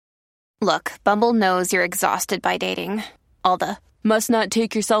Look, Bumble knows you're exhausted by dating. All the, must not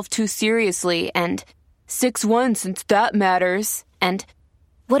take yourself too seriously, and 6'1" since that matters. And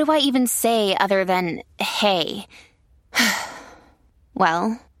what do I even say other than, hey?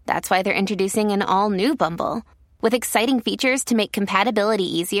 Well, that's why they're introducing an all-new Bumble, with exciting features to make compatibility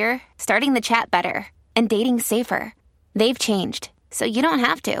easier, starting the chat better, and dating safer. They've changed, so you don't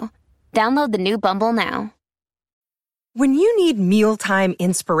have to. Download the new Bumble now. When you need mealtime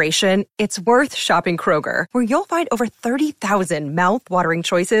inspiration, it's worth shopping Kroger, where you'll find over 30,000 mouth-watering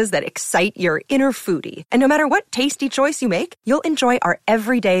choices that excite your inner foodie. And no matter what tasty choice you make, you'll enjoy our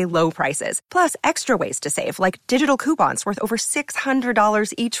everyday low prices, plus extra ways to save, like digital coupons worth over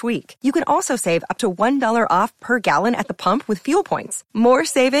 $600 each week. You can also save up to $1 off per gallon at the pump with fuel points. More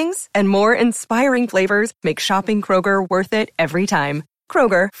savings and more inspiring flavors make shopping Kroger worth it every time.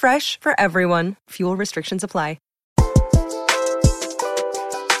 Kroger, fresh for everyone. Fuel restrictions apply.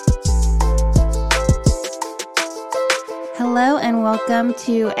 Hello and welcome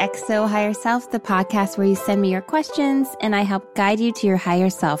to XO Higher Self, the podcast where you send me your questions and I help guide you to your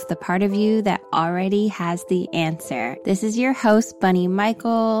higher self, the part of you that already has the answer. This is your host, Bunny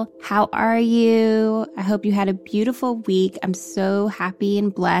Michael. How are you? I hope you had a beautiful week. I'm so happy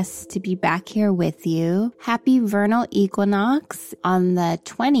and blessed to be back here with you. Happy vernal equinox on the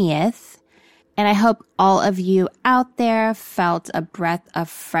 20th. And I hope all of you out there felt a breath of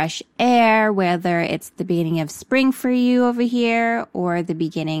fresh air, whether it's the beginning of spring for you over here or the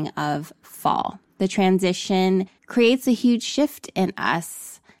beginning of fall. The transition creates a huge shift in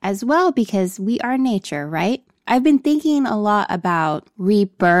us as well because we are nature, right? I've been thinking a lot about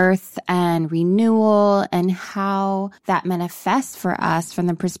rebirth and renewal and how that manifests for us from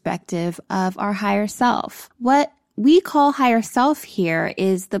the perspective of our higher self. What we call higher self here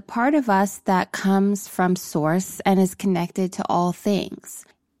is the part of us that comes from source and is connected to all things.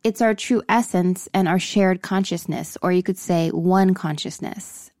 It's our true essence and our shared consciousness, or you could say one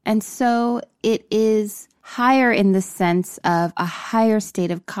consciousness. And so it is higher in the sense of a higher state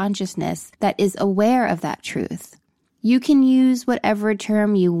of consciousness that is aware of that truth. You can use whatever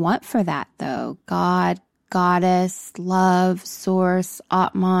term you want for that, though. God, Goddess, love, source,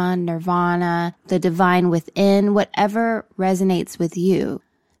 Atman, nirvana, the divine within, whatever resonates with you.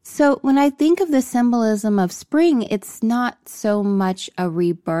 So when I think of the symbolism of spring, it's not so much a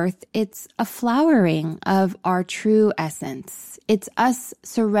rebirth, it's a flowering of our true essence. It's us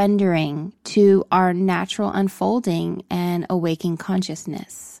surrendering to our natural unfolding and awakening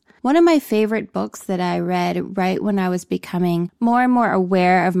consciousness. One of my favorite books that I read right when I was becoming more and more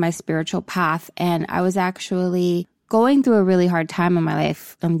aware of my spiritual path, and I was actually going through a really hard time in my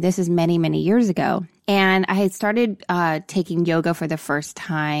life. This is many, many years ago. And I had started taking yoga for the first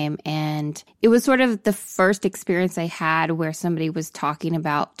time, and it was sort of the first experience I had where somebody was talking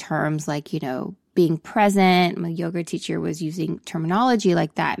about terms like, being present. My yoga teacher was using terminology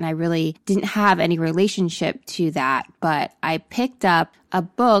like that, and I really didn't have any relationship to that. But I picked up a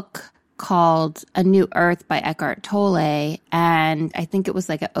book called A New Earth by Eckhart Tolle, and I think it was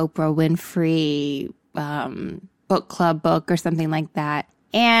like an Oprah Winfrey book club book or something like that.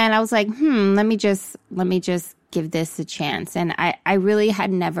 And I was like, let me just give this a chance. And I really had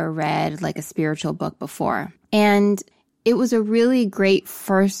never read like a spiritual book before. And it was a really great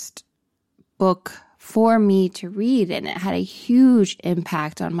first book for me to read, and it had a huge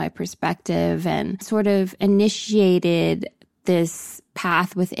impact on my perspective and sort of initiated this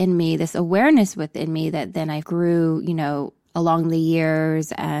path within me, this awareness within me that then I grew, along the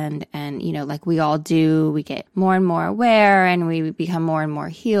years and like we all do, we get more and more aware and we become more and more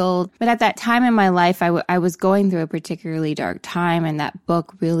healed. But at that time in my life, I was going through a particularly dark time, and that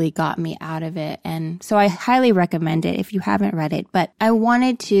book really got me out of it. And so I highly recommend it if you haven't read it. But I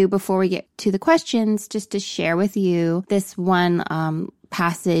wanted to, before we get to the questions, just to share with you this one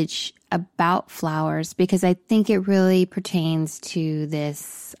passage about flowers, because I think it really pertains to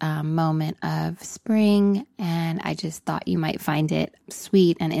this moment of spring, and I just thought you might find it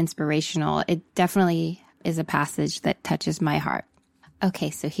sweet and inspirational. It definitely is a passage that touches my heart.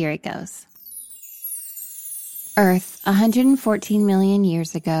 Okay, so here it goes. Earth, 114 million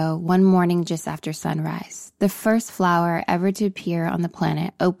years ago, one morning just after sunrise, the first flower ever to appear on the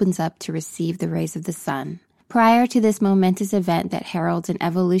planet opens up to receive the rays of the sun. Prior to this momentous event that heralds an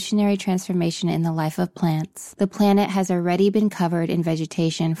evolutionary transformation in the life of plants, the planet has already been covered in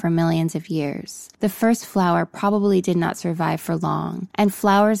vegetation for millions of years. The first flower probably did not survive for long, and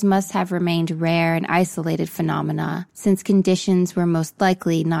flowers must have remained rare and isolated phenomena, since conditions were most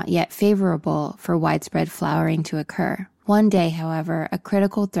likely not yet favorable for widespread flowering to occur. One day, however, a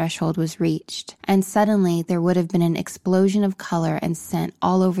critical threshold was reached, and suddenly there would have been an explosion of color and scent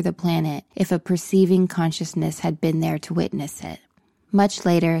all over the planet if a perceiving consciousness had been there to witness it. Much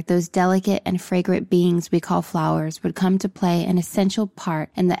later, those delicate and fragrant beings we call flowers would come to play an essential part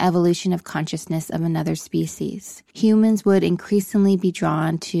in the evolution of consciousness of another species. Humans would increasingly be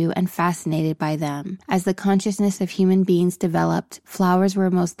drawn to and fascinated by them. As the consciousness of human beings developed, flowers were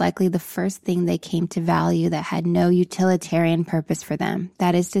most likely the first thing they came to value that had no utilitarian purpose for them,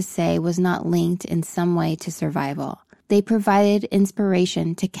 that is to say, was not linked in some way to survival. They provided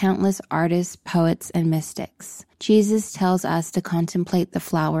inspiration to countless artists, poets, and mystics. Jesus tells us to contemplate the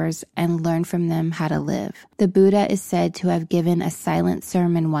flowers and learn from them how to live. The Buddha is said to have given a silent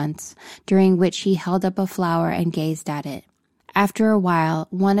sermon once, during which he held up a flower and gazed at it. After a while,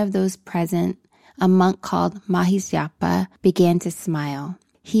 one of those present, a monk called Mahisyapa, began to smile.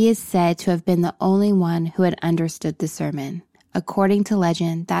 He is said to have been the only one who had understood the sermon. According to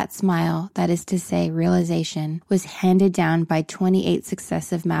legend, that smile, that is to say realization, was handed down by 28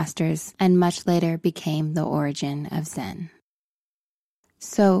 successive masters and much later became the origin of Zen.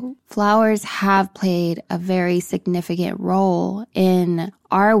 So flowers have played a very significant role in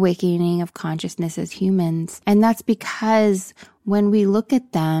our awakening of consciousness as humans. And that's because when we look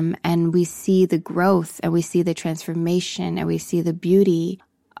at them and we see the growth and we see the transformation and we see the beauty,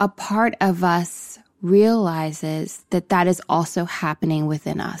 a part of us realizes that that is also happening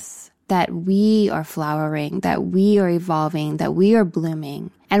within us, that we are flowering, that we are evolving, that we are blooming.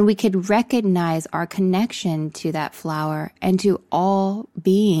 And we could recognize our connection to that flower and to all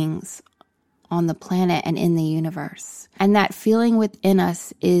beings on the planet and in the universe. And that feeling within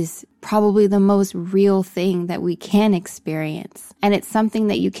us is probably the most real thing that we can experience. And it's something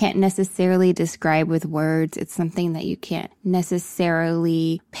that you can't necessarily describe with words. It's something that you can't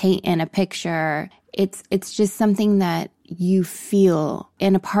necessarily paint in a picture. It's just something that you feel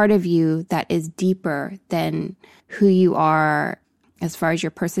in a part of you that is deeper than who you are as far as your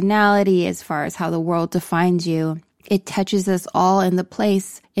personality, as far as how the world defines you. It touches us all in the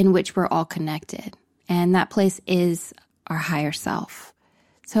place in which we're all connected. And that place is our higher self.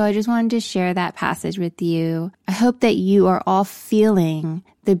 So I just wanted to share that passage with you. I hope that you are all feeling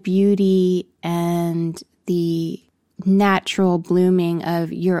the beauty and the natural blooming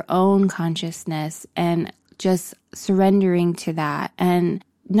of your own consciousness and just surrendering to that and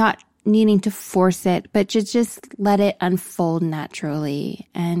not needing to force it, but just let it unfold naturally.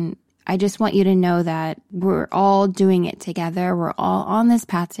 And I just want you to know that we're all doing it together. We're all on this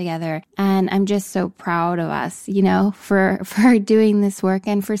path together. And I'm just so proud of us, for doing this work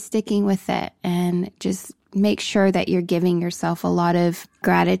and for sticking with it. And just make sure that you're giving yourself a lot of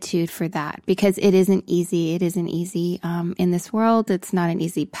gratitude for that, because it isn't easy. It isn't easy in this world. It's not an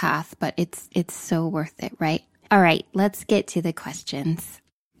easy path, but it's so worth it, right? All right, let's get to the questions.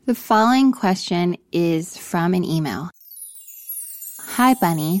 The following question is from an email. Hi,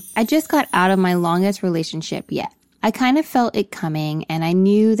 Bunny. I just got out of my longest relationship yet. I kind of felt it coming, and I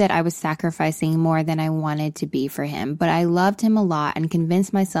knew that I was sacrificing more than I wanted to be for him, but I loved him a lot and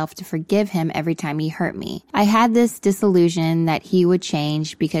convinced myself to forgive him every time he hurt me. I had this disillusion that he would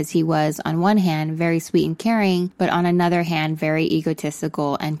change because he was, on one hand, very sweet and caring, but on another hand, very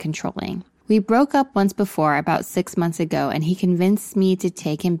egotistical and controlling. We broke up once before, about 6 months ago, and he convinced me to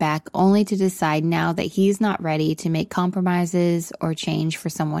take him back only to decide now that he's not ready to make compromises or change for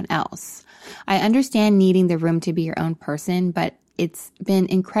someone else. I understand needing the room to be your own person, but it's been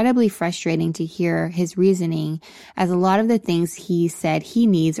incredibly frustrating to hear his reasoning, as a lot of the things he said he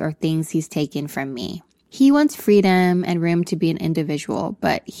needs are things he's taken from me. He wants freedom and room to be an individual,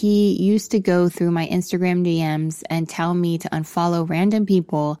 but he used to go through my Instagram DMs and tell me to unfollow random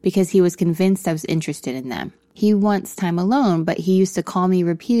people because he was convinced I was interested in them. He wants time alone, but he used to call me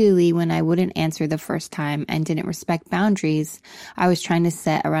repeatedly when I wouldn't answer the first time and didn't respect boundaries I was trying to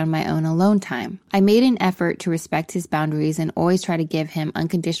set around my own alone time. I made an effort to respect his boundaries and always try to give him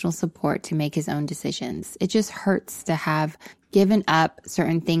unconditional support to make his own decisions. It just hurts to have given up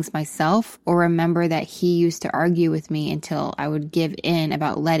certain things myself or remember that he used to argue with me until I would give in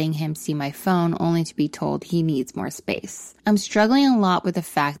about letting him see my phone only to be told he needs more space. I'm struggling a lot with the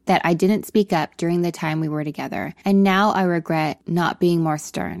fact that I didn't speak up during the time we were together, and now I regret not being more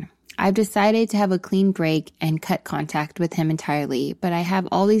stern. I've decided to have a clean break and cut contact with him entirely, but I have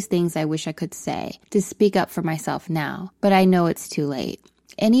all these things I wish I could say to speak up for myself now, but I know it's too late.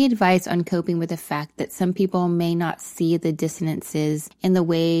 Any advice on coping with the fact that some people may not see the dissonances in the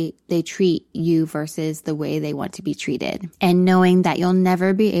way they treat you versus the way they want to be treated, and knowing that you'll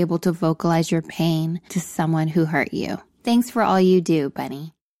never be able to vocalize your pain to someone who hurt you? Thanks for all you do,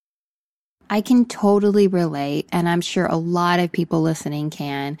 Bunny. I can totally relate, and I'm sure a lot of people listening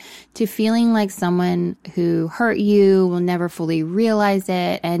can, to feeling like someone who hurt you will never fully realize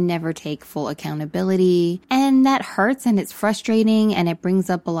it and never take full accountability. And that hurts and it's frustrating and it brings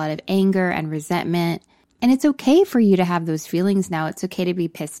up a lot of anger and resentment. And it's okay for you to have those feelings now. It's okay to be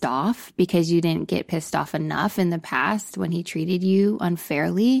pissed off because you didn't get pissed off enough in the past when he treated you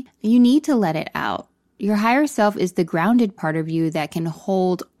unfairly. You need to let it out. Your higher self is the grounded part of you that can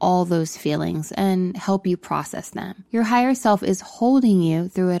hold all those feelings and help you process them. Your higher self is holding you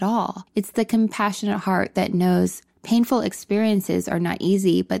through it all. It's the compassionate heart that knows painful experiences are not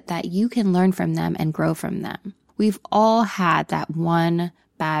easy, but that you can learn from them and grow from them. We've all had that one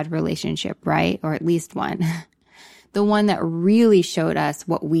bad relationship, right? Or at least one. The one that really showed us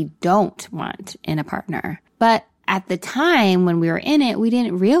what we don't want in a partner. But at the time when we were in it, we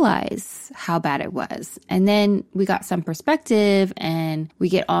didn't realize how bad it was. And then we got some perspective and we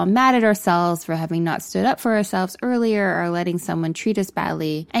get all mad at ourselves for having not stood up for ourselves earlier or letting someone treat us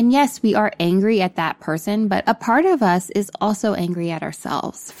badly. And yes, we are angry at that person, but a part of us is also angry at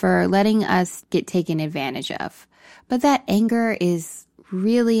ourselves for letting us get taken advantage of. But that anger is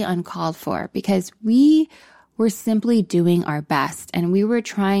really uncalled for because we were simply doing our best and we were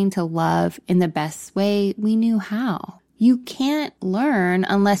trying to love in the best way we knew how. You can't learn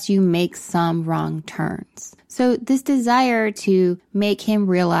unless you make some wrong turns. So this desire to make him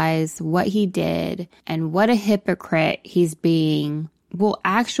realize what he did and what a hypocrite he's being will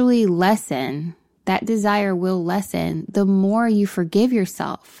actually lessen. That desire will lessen the more you forgive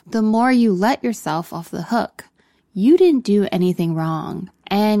yourself, the more you let yourself off the hook. You didn't do anything wrong,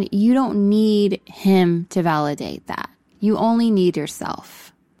 and you don't need him to validate that. You only need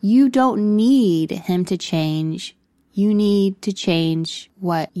yourself. You don't need him to change. You need to change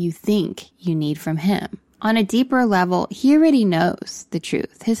what you think you need from him. On a deeper level, he already knows the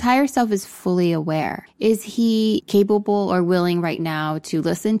truth. His higher self is fully aware. Is he capable or willing right now to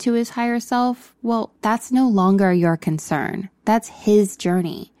listen to his higher self? Well, that's no longer your concern. That's his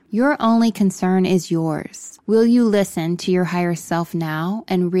journey. Your only concern is yours. Will you listen to your higher self now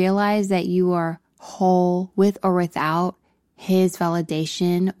and realize that you are whole with or without his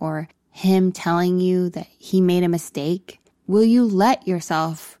validation or him telling you that he made a mistake? Will you let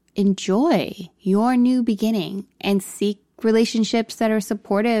yourself enjoy your new beginning and seek relationships that are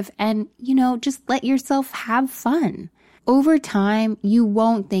supportive and, just let yourself have fun? Over time, you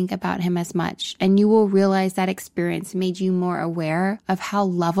won't think about him as much, and you will realize that experience made you more aware of how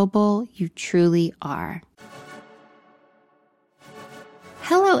lovable you truly are.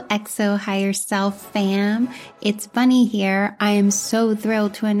 Hello, XO Higher Self fam. It's Bunny here. I am so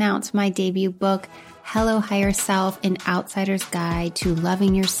thrilled to announce my debut book, Hello Higher Self, An Outsider's Guide to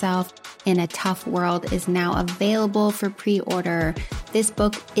Loving Yourself in a Tough World is now available for pre-order. This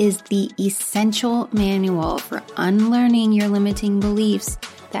book is the essential manual for unlearning your limiting beliefs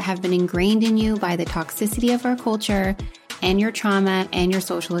that have been ingrained in you by the toxicity of our culture and your trauma and your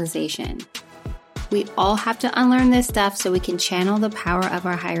socialization. We all have to unlearn this stuff so we can channel the power of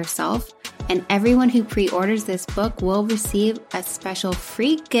our higher self. And everyone who pre-orders this book will receive a special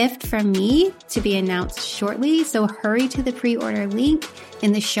free gift from me to be announced shortly. So hurry to the pre-order link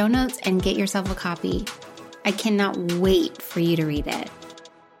in the show notes and get yourself a copy. I cannot wait for you to read it.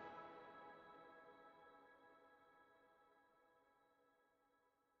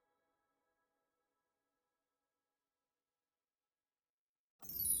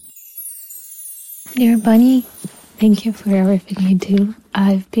 Dear Bunny, thank you for everything you do.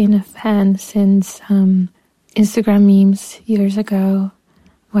 I've been a fan since Instagram memes years ago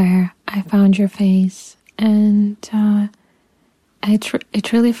where I found your face and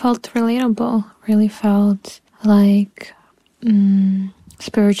it really felt relatable, really felt like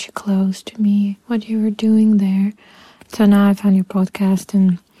spiritually close to me, what you were doing there. So now I found your podcast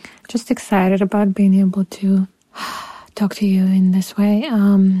and just excited about being able to talk to you in this way.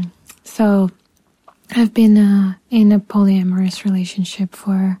 So I've been in a polyamorous relationship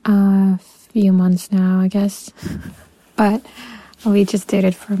for a few months now, I guess. But we just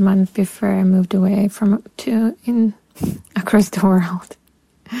dated for a month before I moved away across the world.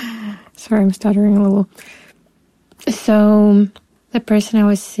 Sorry, I'm stuttering a little. So the person I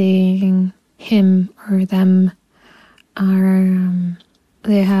was seeing, him or them,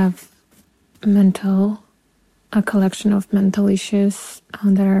 they have a collection of mental issues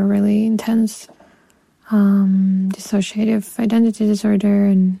that are really intense. Dissociative identity disorder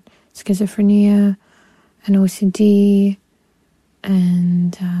and schizophrenia and OCD.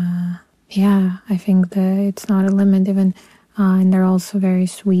 And I think that it's not a limit even. And they're also very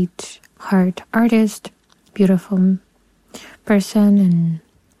sweet heart artist, beautiful person. And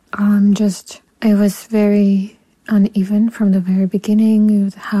It was very uneven from the very beginning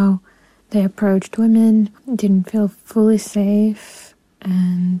with how they approached women. Didn't feel fully safe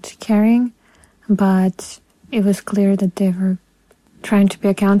and caring, but it was clear that they were trying to be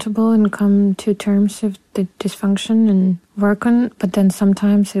accountable and come to terms with the dysfunction and work on. But then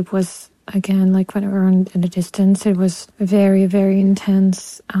sometimes it was, again, like when we were in the distance, it was very, very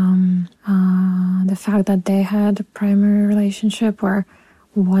intense. The fact that they had a primary relationship or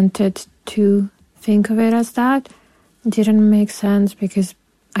wanted to think of it as that didn't make sense, because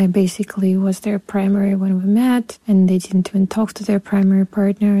I basically was their primary when we met, and they didn't even talk to their primary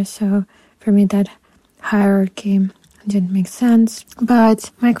partner. So for me, that hierarchy didn't make sense. But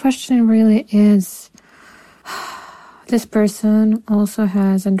my question really is, this person also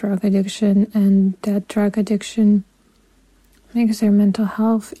has a drug addiction, and that drug addiction makes their mental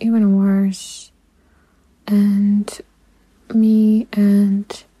health even worse. And me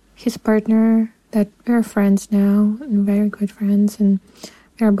and his partner, that we're friends now, and very good friends, and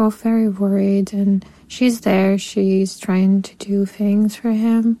we're both very worried, and she's there, she's trying to do things for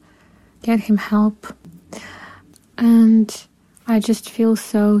him, get him help. And I just feel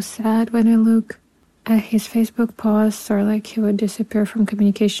so sad when I look at his Facebook posts, or like he would disappear from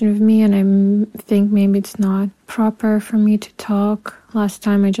communication with me, and I think maybe it's not proper for me to talk. Last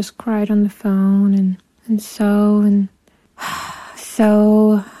time I just cried on the phone, so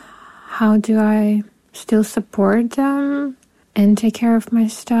how do I still support them and take care of my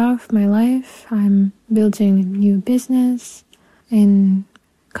stuff, my life? I'm building a new business in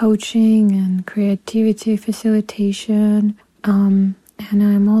coaching and creativity facilitation, and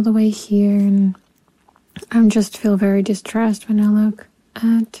I'm all the way here, and I just feel very distressed when I look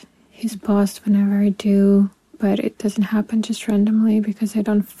at his post whenever I do, but it doesn't happen just randomly because I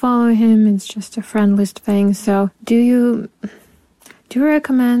don't follow him. It's just a friend list thing. So do you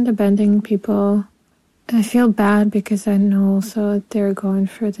recommend abandoning people? I feel bad because I know also that they're going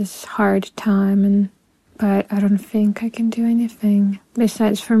through this hard time, but I don't think I can do anything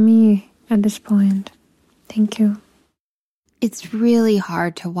besides for me at this point. Thank you. It's really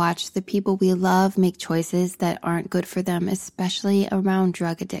hard to watch the people we love make choices that aren't good for them, especially around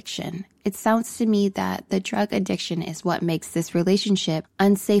drug addiction. It sounds to me that the drug addiction is what makes this relationship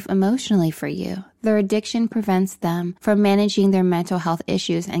unsafe emotionally for you. Their addiction prevents them from managing their mental health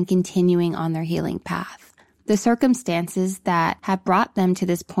issues and continuing on their healing path. The circumstances that have brought them to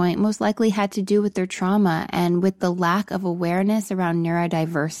this point most likely had to do with their trauma, and with the lack of awareness around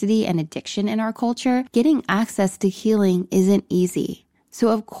neurodiversity and addiction in our culture, getting access to healing isn't easy. So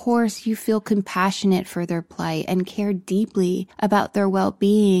of course you feel compassionate for their plight and care deeply about their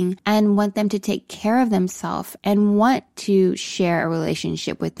well-being and want them to take care of themselves and want to share a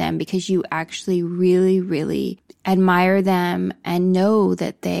relationship with them because you actually really, really admire them and know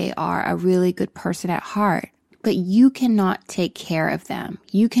that they are a really good person at heart. But you cannot take care of them.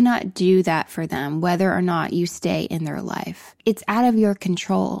 You cannot do that for them, whether or not you stay in their life. It's out of your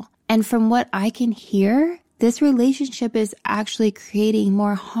control. And from what I can hear, this relationship is actually creating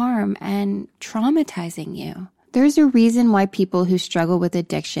more harm and traumatizing you. There's a reason why people who struggle with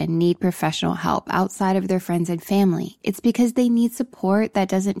addiction need professional help outside of their friends and family. It's because they need support that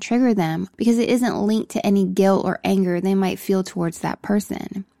doesn't trigger them, because it isn't linked to any guilt or anger they might feel towards that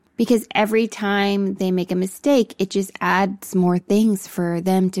person. Because every time they make a mistake, it just adds more things for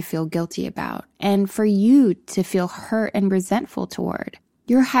them to feel guilty about and for you to feel hurt and resentful toward.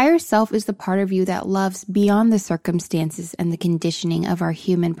 Your higher self is the part of you that loves beyond the circumstances and the conditioning of our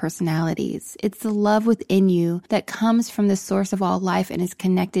human personalities. It's the love within you that comes from the source of all life and is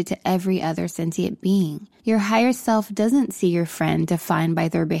connected to every other sentient being. Your higher self doesn't see your friend defined by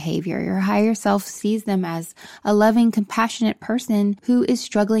their behavior. Your higher self sees them as a loving, compassionate person who is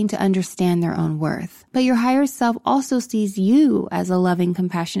struggling to understand their own worth. But your higher self also sees you as a loving,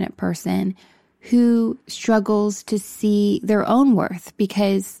 compassionate person who struggles to see their own worth,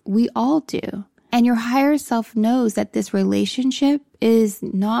 because we all do. And your higher self knows that this relationship is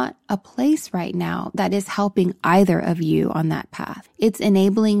not a place right now that is helping either of you on that path. It's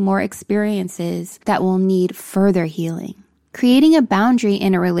enabling more experiences that will need further healing. Creating a boundary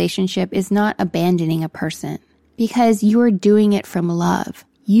in a relationship is not abandoning a person, because you are doing it from love.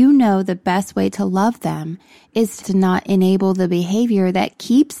 You know the best way to love them is to not enable the behavior that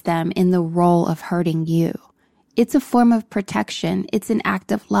keeps them in the role of hurting you. It's a form of protection. It's an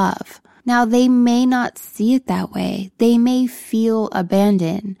act of love. Now, they may not see it that way. They may feel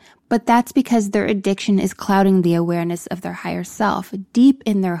abandoned, but that's because their addiction is clouding the awareness of their higher self. Deep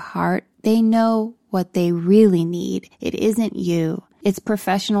in their heart, they know what they really need. It isn't you. It's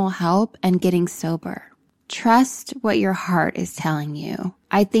professional help and getting sober. Trust what your heart is telling you.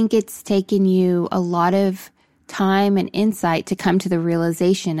 I think it's taken you a lot of time and insight to come to the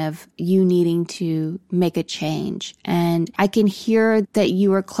realization of you needing to make a change. And I can hear that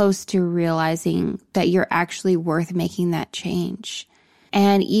you are close to realizing that you're actually worth making that change.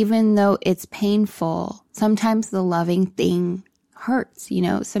 And even though it's painful, sometimes the loving thing hurts.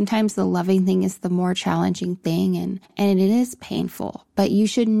 Sometimes the loving thing is the more challenging thing, and it is painful. But you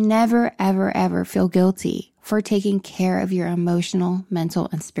should never, ever, ever feel guilty for taking care of your emotional, mental,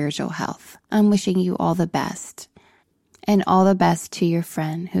 and spiritual health. I'm wishing you all the best, and all the best to your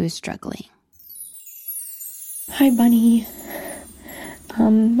friend who is struggling. Hi, Bunny.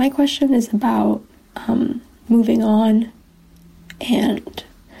 My question is about moving on and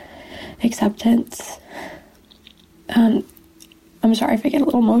acceptance. I'm sorry if I get a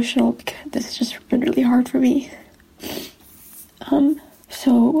little emotional because this has just been really hard for me.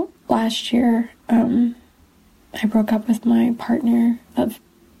 So last year, I broke up with my partner of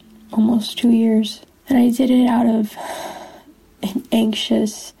almost 2 years, and I did it out of an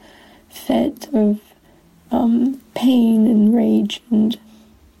anxious fit of pain and rage, and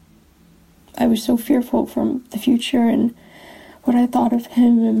I was so fearful from the future and what I thought of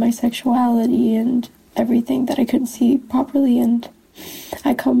him and my sexuality and everything that I couldn't see properly. And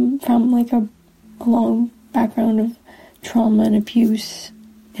I come from like a long background of trauma and abuse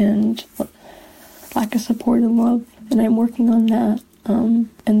and lack of support and love, and I'm working on that.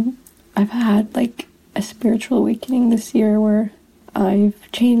 And I've had like a spiritual awakening this year where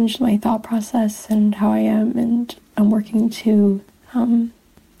I've changed my thought process and how I am, and I'm working to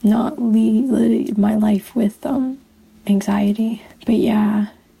not lead my life with anxiety. But yeah,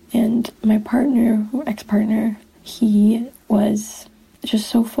 and my partner, ex-partner, he was just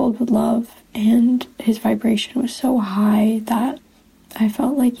so filled with love, and his vibration was so high that I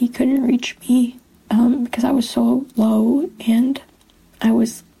felt like he couldn't reach me because I was so low, and I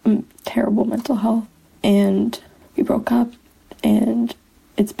was in terrible mental health. And we broke up, and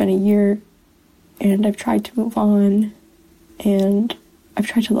it's been a year, and I've tried to move on, and I've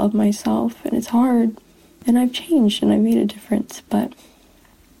tried to love myself, and it's hard, and I've changed, and I've made a difference. But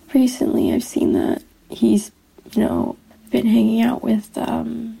recently I've seen that he's, been hanging out with,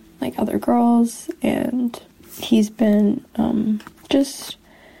 like, other girls, and he's been,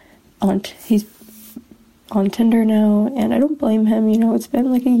 he's on Tinder now, and I don't blame him. It's been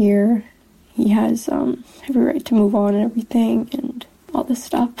like a year. He has, every right to move on and everything, and all this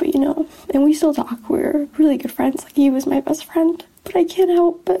stuff, but, and we still talk. We're really good friends. Like, he was my best friend, but I can't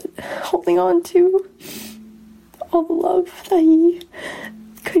help but holding on to all the love that he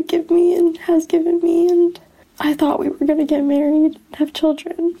could give me and has given me. And I thought we were going to get married and have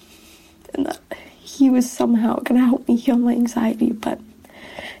children, and that he was somehow going to help me heal my anxiety. But,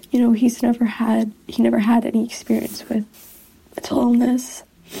 he never had any experience with mental illness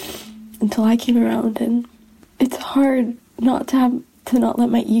until I came around. And it's hard not to not let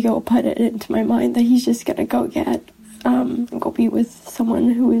my ego put it into my mind that he's just going to go go be with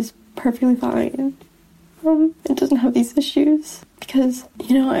someone who is perfectly fine and doesn't have these issues. Because,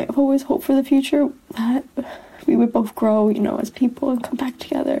 I've always hoped for the future that we would both grow, as people and come back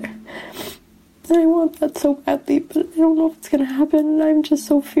together. And I want that so badly, but I don't know if it's going to happen, and I'm just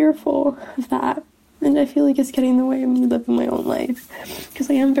so fearful of that. And I feel like it's getting in the way of me living my own life, because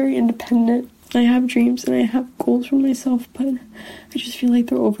I am very independent. I have dreams and I have goals for myself, but I just feel like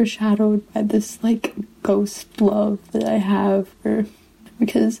they're overshadowed by this, like, ghost love that I have,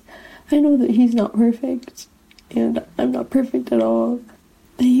 because I know that he's not perfect, and I'm not perfect at all.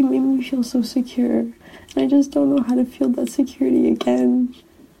 But he made me feel so secure, and I just don't know how to feel that security again.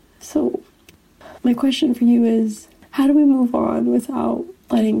 So my question for you is, how do we move on without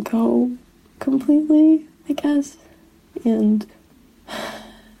letting go completely, I guess? And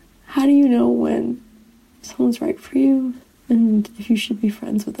how do you know when someone's right for you, and if you should be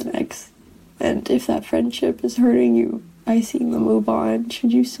friends with an ex? And if that friendship is hurting you by seeing them move on,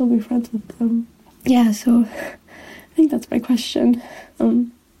 should you still be friends with them? Yeah, so I think that's my question.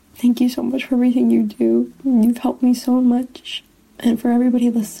 Thank you so much for everything you do. You've helped me so much. And for everybody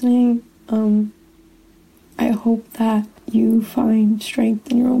listening, I hope that you find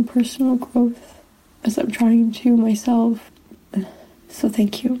strength in your own personal growth, as I'm trying to myself. So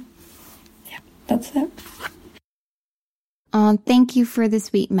thank you. Yeah, that's it. Thank you for the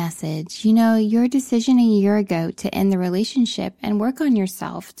sweet message. Your decision a year ago to end the relationship and work on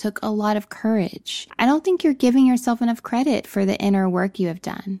yourself took a lot of courage. I don't think you're giving yourself enough credit for the inner work you have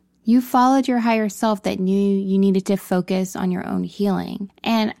done. You followed your higher self that knew you needed to focus on your own healing.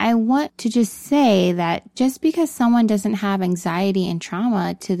 And I want to just say that just because someone doesn't have anxiety and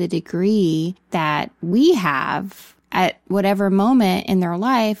trauma to the degree that we have, at whatever moment in their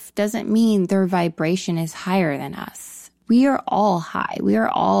life doesn't mean their vibration is higher than us. We are all high. We are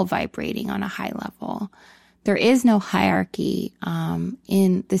all vibrating on a high level. There is no hierarchy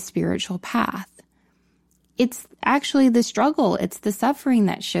in the spiritual path. It's actually the struggle. It's the suffering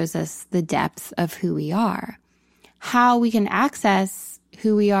that shows us the depth of who we are. How we can access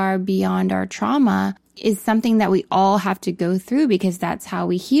who we are beyond our trauma is something that we all have to go through, because that's how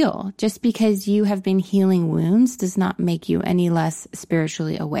we heal. Just because you have been healing wounds does not make you any less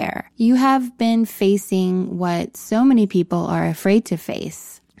spiritually aware. You have been facing what so many people are afraid to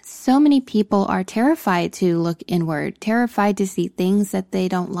face. So many people are terrified to look inward, terrified to see things that they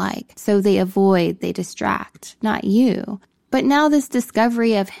don't like. So they avoid, they distract, not you. But now this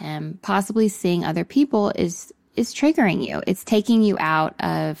discovery of him, possibly seeing other people, is triggering you. It's taking you out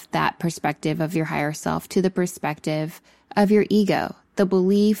of that perspective of your higher self to the perspective of your ego, the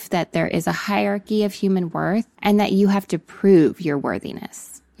belief that there is a hierarchy of human worth and that you have to prove your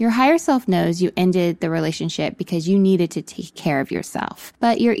worthiness. Your higher self knows you ended the relationship because you needed to take care of yourself.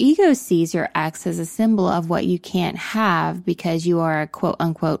 But your ego sees your ex as a symbol of what you can't have because you are a quote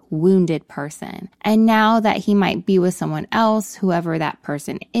unquote wounded person. And now that he might be with someone else, whoever that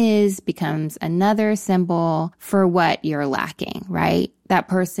person is becomes another symbol for what you're lacking, right? That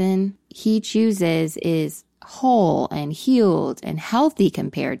person he chooses is whole and healed and healthy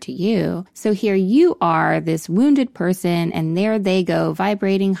compared to you. So here you are, this wounded person, and there they go,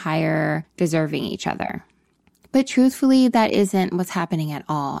 vibrating higher, deserving each other. But truthfully, that isn't what's happening at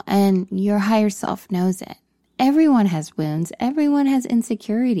all. And your higher self knows it. Everyone has wounds. Everyone has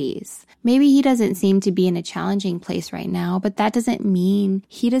insecurities. Maybe he doesn't seem to be in a challenging place right now, but that doesn't mean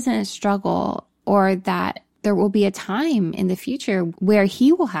he doesn't struggle, or that there will be a time in the future where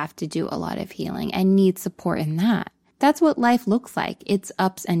he will have to do a lot of healing and need support in that. That's what life looks like. It's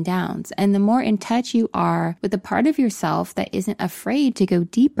ups and downs. And the more in touch you are with the part of yourself that isn't afraid to go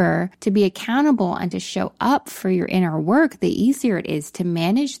deeper, to be accountable and to show up for your inner work, the easier it is to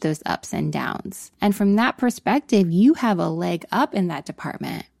manage those ups and downs. And from that perspective, you have a leg up in that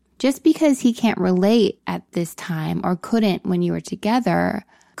department. Just because he can't relate at this time or couldn't when you were together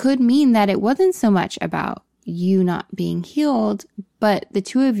could mean that it wasn't so much about you not being healed, but the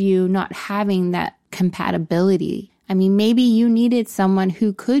two of you not having that compatibility. I mean, maybe you needed someone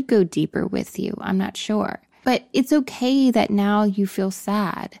who could go deeper with you. I'm not sure. But it's okay that now you feel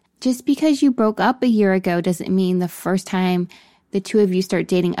sad. Just because you broke up a year ago doesn't mean the first time the two of you start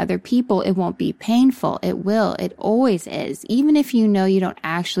dating other people, it won't be painful. It will. It always is, even if you know you don't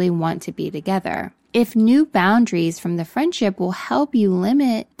actually want to be together. If new boundaries from the friendship will help you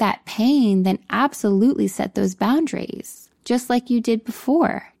limit that pain, then absolutely set those boundaries, just like you did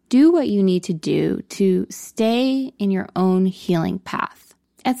before. Do what you need to do to stay in your own healing path.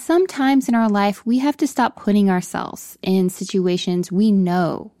 At some times in our life, we have to stop putting ourselves in situations we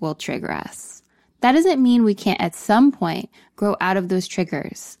know will trigger us. That doesn't mean we can't at some point grow out of those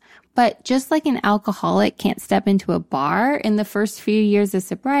triggers. But just like an alcoholic can't step into a bar in the first few years of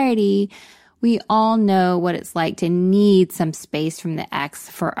sobriety, we all know what it's like to need some space from the ex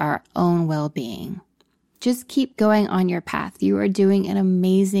for our own well-being. Just keep going on your path. You are doing an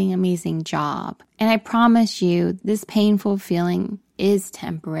amazing, amazing job. And I promise you, this painful feeling is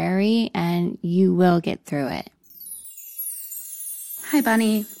temporary and you will get through it. Hi,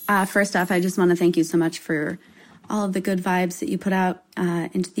 Bunny. First off, I just want to thank you so much for all of the good vibes that you put out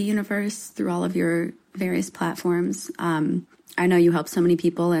into the universe through all of your various platforms. I know you helped so many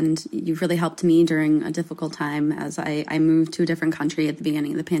people, and you've really helped me during a difficult time as I moved to a different country at the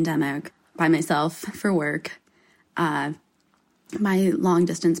beginning of the pandemic by myself for work. My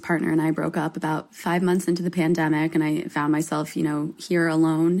long-distance partner and I broke up about 5 months into the pandemic, and I found myself, here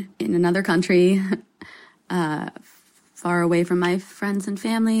alone in another country, far away from my friends and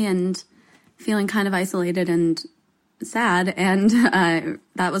family, and feeling kind of isolated and sad. And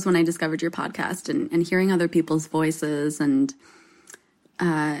that was when I discovered your podcast, and hearing other people's voices and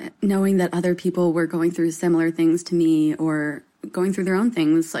knowing that other people were going through similar things to me or going through their own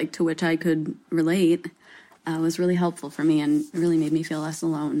things, like to which I could relate, was really helpful for me and really made me feel less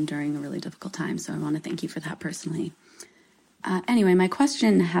alone during a really difficult time. So I want to thank you for that personally. Anyway, my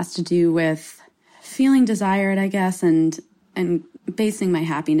question has to do with feeling desired, I guess, and basing my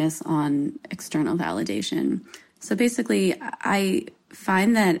happiness on external validation. So basically, I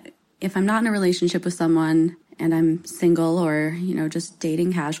find that if I'm not in a relationship with someone and I'm single or, just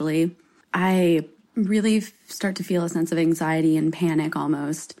dating casually, I really start to feel a sense of anxiety and panic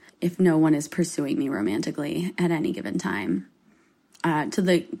almost if no one is pursuing me romantically at any given time. To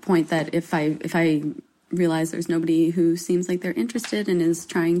the point that if I realize there's nobody who seems like they're interested and is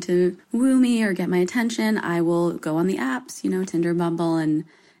trying to woo me or get my attention, I will go on the apps, Tinder, Bumble, and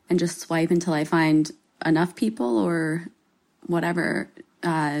just swipe until I find enough people or whatever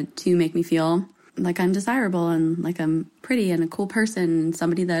to make me feel like I'm desirable and like I'm pretty and a cool person and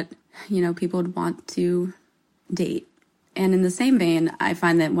somebody that, people would want to date. And in the same vein, I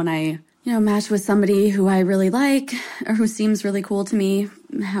find that when I, match with somebody who I really like or who seems really cool to me,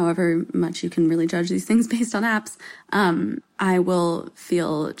 however much you can really judge these things based on apps, I will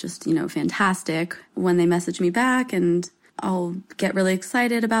feel just, fantastic when they message me back, and I'll get really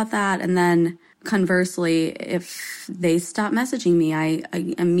excited about that. And then conversely, if they stop messaging me, I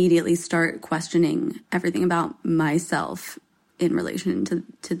immediately start questioning everything about myself in relation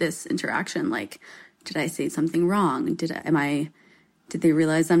to this interaction. Like, did I say something wrong? Did they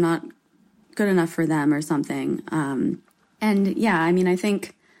realize I'm not good enough for them or something? And yeah, I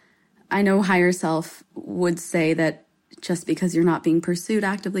think I know higher self would say that just because you're not being pursued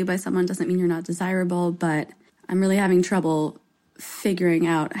actively by someone doesn't mean you're not desirable, but I'm really having trouble figuring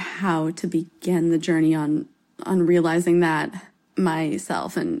out how to begin the journey on realizing that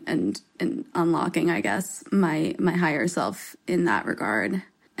myself and unlocking, I guess, my higher self in that regard,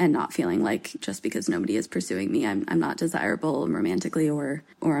 and not feeling like just because nobody is pursuing me, I'm not desirable romantically or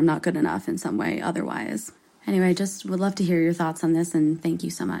I'm not good enough in some way otherwise. Anyway, just would love to hear your thoughts on this, and thank you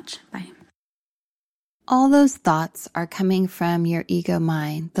so much. Bye. All those thoughts are coming from your ego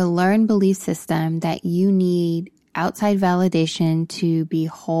mind, the learned belief system that you need outside validation to be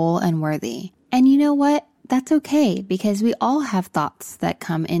whole and worthy. And you know what? That's okay, because we all have thoughts that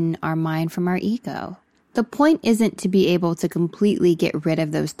come in our mind from our ego. The point isn't to be able to completely get rid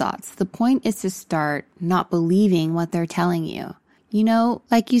of those thoughts. The point is to start not believing what they're telling you.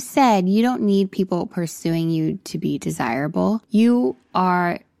 Like you said, you don't need people pursuing you to be desirable. You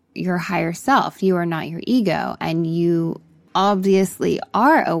are your higher self. You are not your ego. And you obviously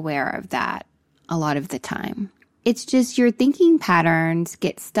are aware of that a lot of the time. It's just your thinking patterns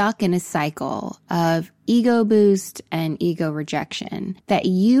get stuck in a cycle of ego boost and ego rejection that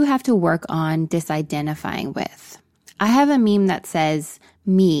you have to work on disidentifying with. I have a meme that says,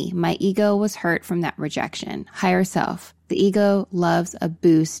 my ego was hurt from that rejection. Higher self. The ego loves a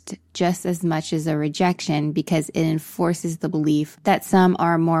boost just as much as a rejection because it enforces the belief that some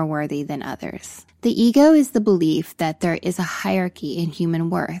are more worthy than others. The ego is the belief that there is a hierarchy in human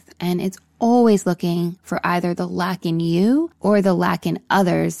worth, and it's always looking for either the lack in you or the lack in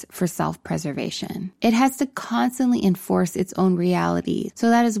others for self-preservation. It has to constantly enforce its own reality. So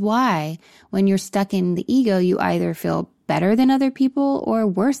that is why when you're stuck in the ego, you either feel better than other people or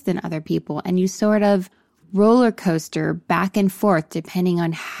worse than other people, and you sort of roller coaster back and forth depending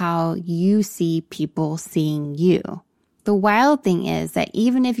on how you see people seeing you. The wild thing is that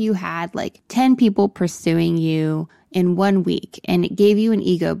even if you had 10 people pursuing you in 1 week and it gave you an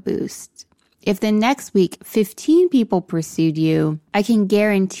ego boost, if the next week 15 people pursued you, I can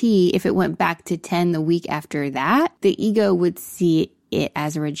guarantee if it went back to 10 the week after that, the ego would see it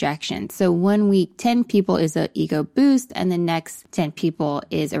as a rejection. So 1 week, 10 people is an ego boost, and the next 10 people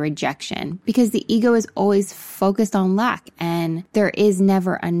is a rejection, because the ego is always focused on lack, and there is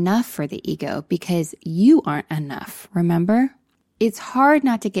never enough for the ego because you aren't enough, remember? It's hard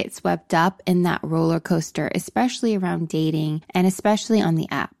not to get swept up in that roller coaster, especially around dating and especially on the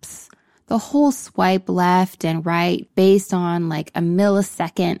apps. The whole swipe left and right based on a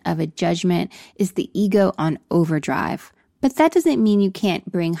millisecond of a judgment is the ego on overdrive. But that doesn't mean you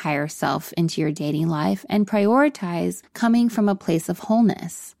can't bring higher self into your dating life and prioritize coming from a place of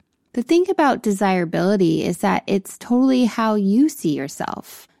wholeness. The thing about desirability is that it's totally how you see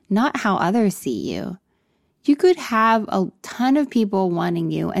yourself, not how others see you. You could have a ton of people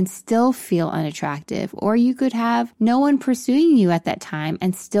wanting you and still feel unattractive, or you could have no one pursuing you at that time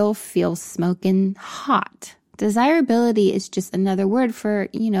and still feel smoking hot. Desirability is just another word for,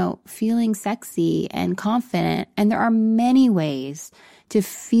 feeling sexy and confident. And there are many ways to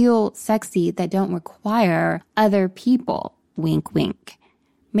feel sexy that don't require other people. Wink, wink.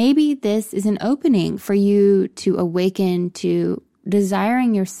 Maybe this is an opening for you to awaken to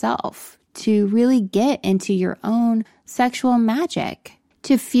desiring yourself, to really get into your own sexual magic,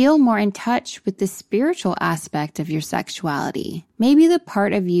 to feel more in touch with the spiritual aspect of your sexuality. Maybe the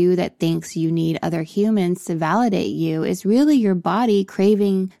part of you that thinks you need other humans to validate you is really your body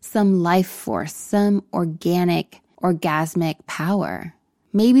craving some life force, some organic, orgasmic power.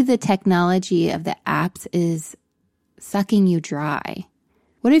 Maybe the technology of the apps is sucking you dry.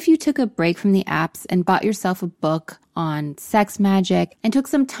 What if you took a break from the apps and bought yourself a book on sex magic and took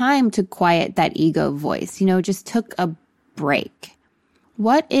some time to quiet that ego voice, just took a break?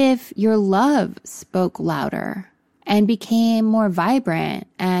 What if your love spoke louder and became more vibrant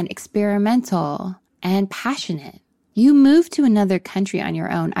and experimental and passionate? You moved to another country on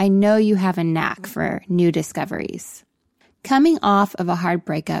your own. I know you have a knack for new discoveries. Coming off of a hard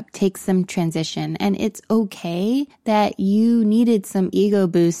breakup takes some transition, and it's okay that you needed some ego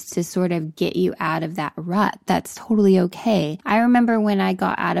boosts to sort of get you out of that rut. That's totally okay. I remember when I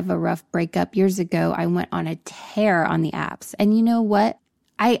got out of a rough breakup years ago, I went on a tear on the apps. And you know what?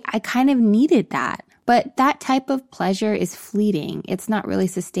 I kind of needed that. But that type of pleasure is fleeting. It's not really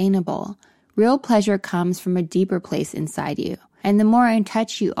sustainable. Real pleasure comes from a deeper place inside you. And the more in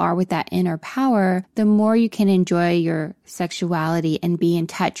touch you are with that inner power, the more you can enjoy your sexuality and be in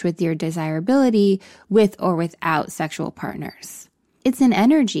touch with your desirability with or without sexual partners. It's an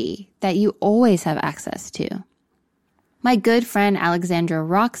energy that you always have access to. My good friend Alexandra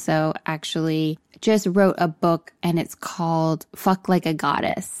Roxo actually just wrote a book, and it's called Fuck Like a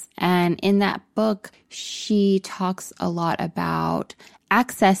Goddess. And in that book, she talks a lot about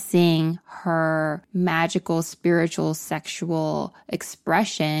accessing her magical, spiritual, sexual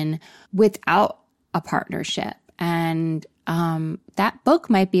expression without a partnership. And that book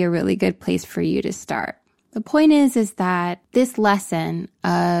might be a really good place for you to start. The point is that this lesson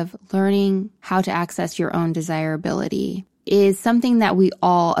of learning how to access your own desirability is something that we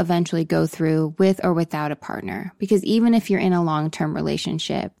all eventually go through with or without a partner. Because even if you're in a long-term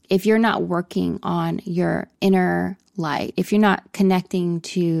relationship, if you're not working on your inner light, if you're not connecting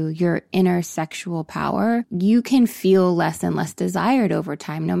to your inner sexual power, you can feel less and less desired over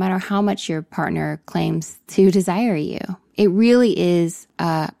time, no matter how much your partner claims to desire you. It really is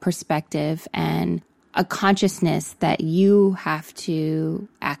a perspective and a consciousness that you have to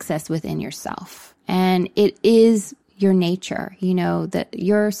access within yourself. And it is your nature, that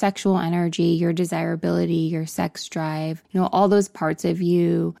your sexual energy, your desirability, your sex drive, all those parts of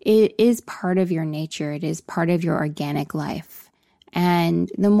you, it is part of your nature. It is part of your organic life.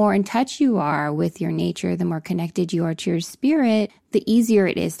 And the more in touch you are with your nature, the more connected you are to your spirit, the easier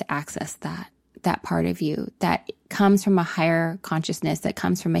it is to access that part of you that comes from a higher consciousness, that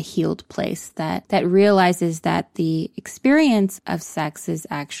comes from a healed place, that realizes that the experience of sex is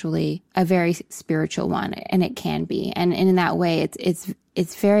actually a very spiritual one, and it can be. And in that way, it's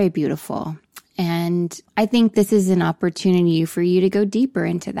very beautiful. And I think this is an opportunity for you to go deeper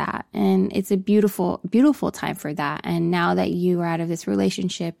into that. And it's a beautiful, beautiful time for that. And now that you are out of this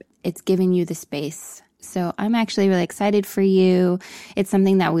relationship, it's giving you the space. So I'm actually really excited for you. It's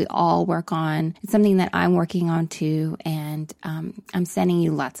something that we all work on. It's something that I'm working on too. And I'm sending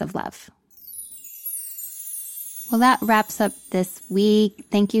you lots of love. Well, that wraps up this week.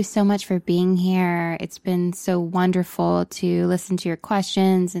 Thank you so much for being here. It's been so wonderful to listen to your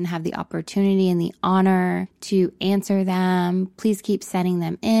questions and have the opportunity and the honor to answer them. Please keep sending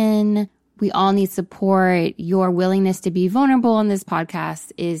them in. We all need support. Your willingness to be vulnerable on this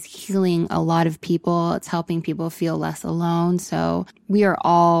podcast is healing a lot of people. It's helping people feel less alone. So we are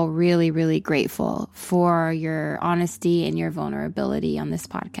all really, really grateful for your honesty and your vulnerability on this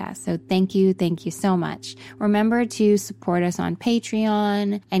podcast. So thank you. Thank you so much. Remember to support us on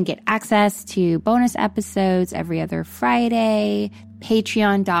Patreon and get access to bonus episodes every other Friday.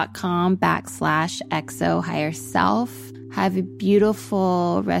 Patreon.com/XO Higher Self. Have a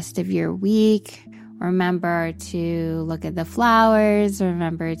beautiful rest of your week. Remember to look at the flowers.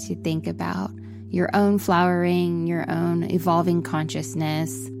 Remember to think about your own flowering, your own evolving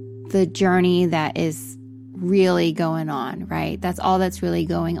consciousness, the journey that is really going on, right? That's all that's really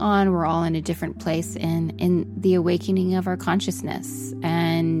going on. We're all in a different place in the awakening of our consciousness,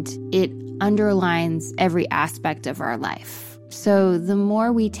 and it underlines every aspect of our life. So the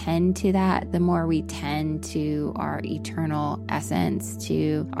more we tend to that, the more we tend to our eternal essence,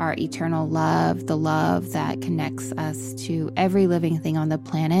 to our eternal love, the love that connects us to every living thing on the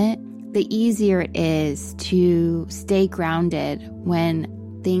planet, the easier it is to stay grounded when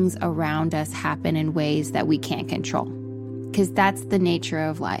things around us happen in ways that we can't control. Because that's the nature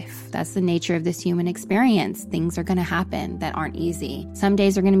of life. That's the nature of this human experience. Things are going to happen that aren't easy. Some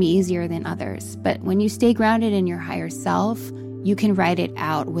days are going to be easier than others. But when you stay grounded in your higher self, you can ride it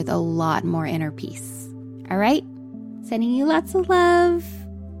out with a lot more inner peace. All right? Sending you lots of love.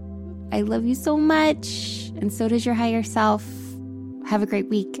 I love you so much. And so does your higher self. Have a great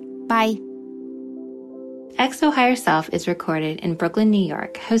week. Bye. XO Higher Self is recorded in Brooklyn, New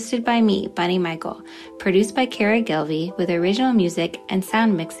York, hosted by me, Bunny Michael, produced by Kara Gilvey, with original music and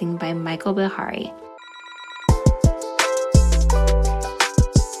sound mixing by Michael Bihari.